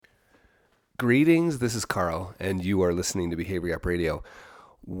Greetings, this is Carl, and you are listening to Behavior Gap Radio.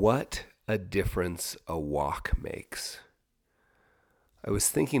 What a difference a walk makes. I was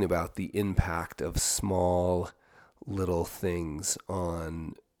thinking about the impact of small little things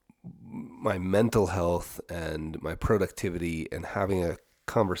on my mental health and my productivity, and having a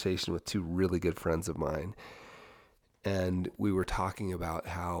conversation with two really good friends of mine. And we were talking about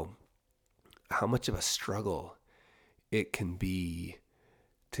how much of a struggle it can be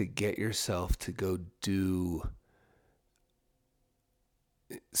to get yourself to go do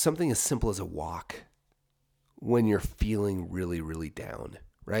something as simple as a walk when you're feeling really, really down,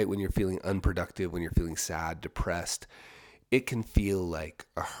 right? When you're feeling unproductive, when you're feeling sad, depressed, it can feel like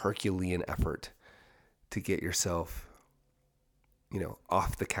a Herculean effort to get yourself,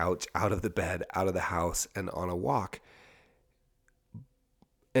 off the couch, out of the bed, out of the house, and on a walk.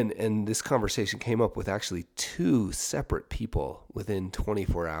 And this conversation came up with actually two separate people within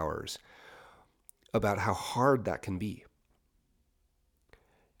 24 hours about how hard that can be,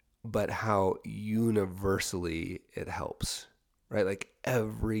 but how universally it helps, right? Like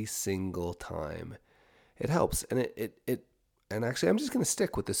every single time it helps. And and actually I'm just going to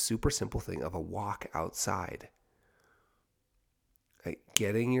stick with the super simple thing of a walk outside. Right?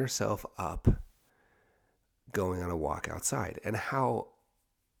 Getting yourself up, going on a walk outside, and how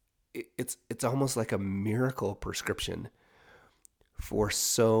it's almost like a miracle prescription for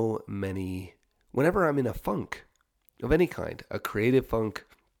so many. Whenever I'm in a funk of any kind, a creative funk,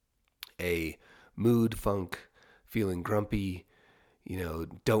 a mood funk, feeling grumpy,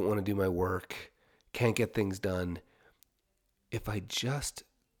 don't want to do my work, can't get things done, if I just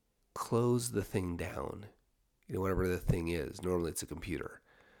close the thing down, whatever the thing is, normally it's a computer,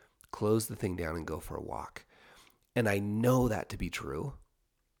 close the thing down and go for a walk. And I know that to be true.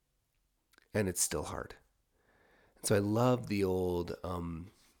 And it's still hard. And so I love the old, and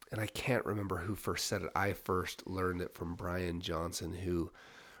I can't remember who first said it. I first learned it from Brian Johnson, who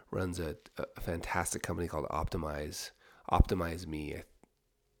runs a fantastic company called Optimize Me.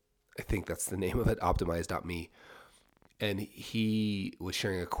 I think that's the name of it, optimize.me. And he was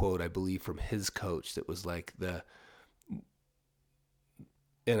sharing a quote, I believe, from his coach that was like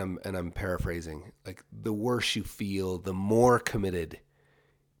and I'm paraphrasing, like the worse you feel, the more committed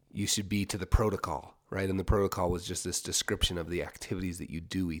you should be to the protocol, right? And the protocol was just this description of the activities that you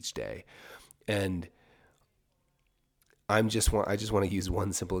do each day. And I just want to use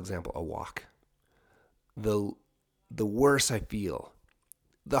one simple example, a walk. The worse I feel,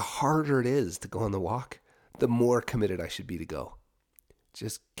 the harder it is to go on the walk, the more committed I should be to go.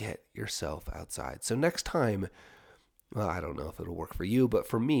 Just get yourself outside. So next time, well, I don't know if it'll work for you, but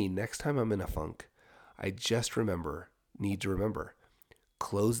for me, next time I'm in a funk, I just need to remember,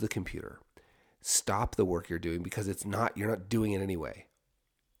 close the computer, stop the work you're doing because you're not doing it anyway,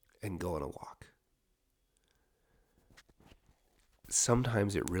 and go on a walk.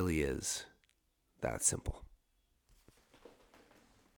 Sometimes it really is that simple.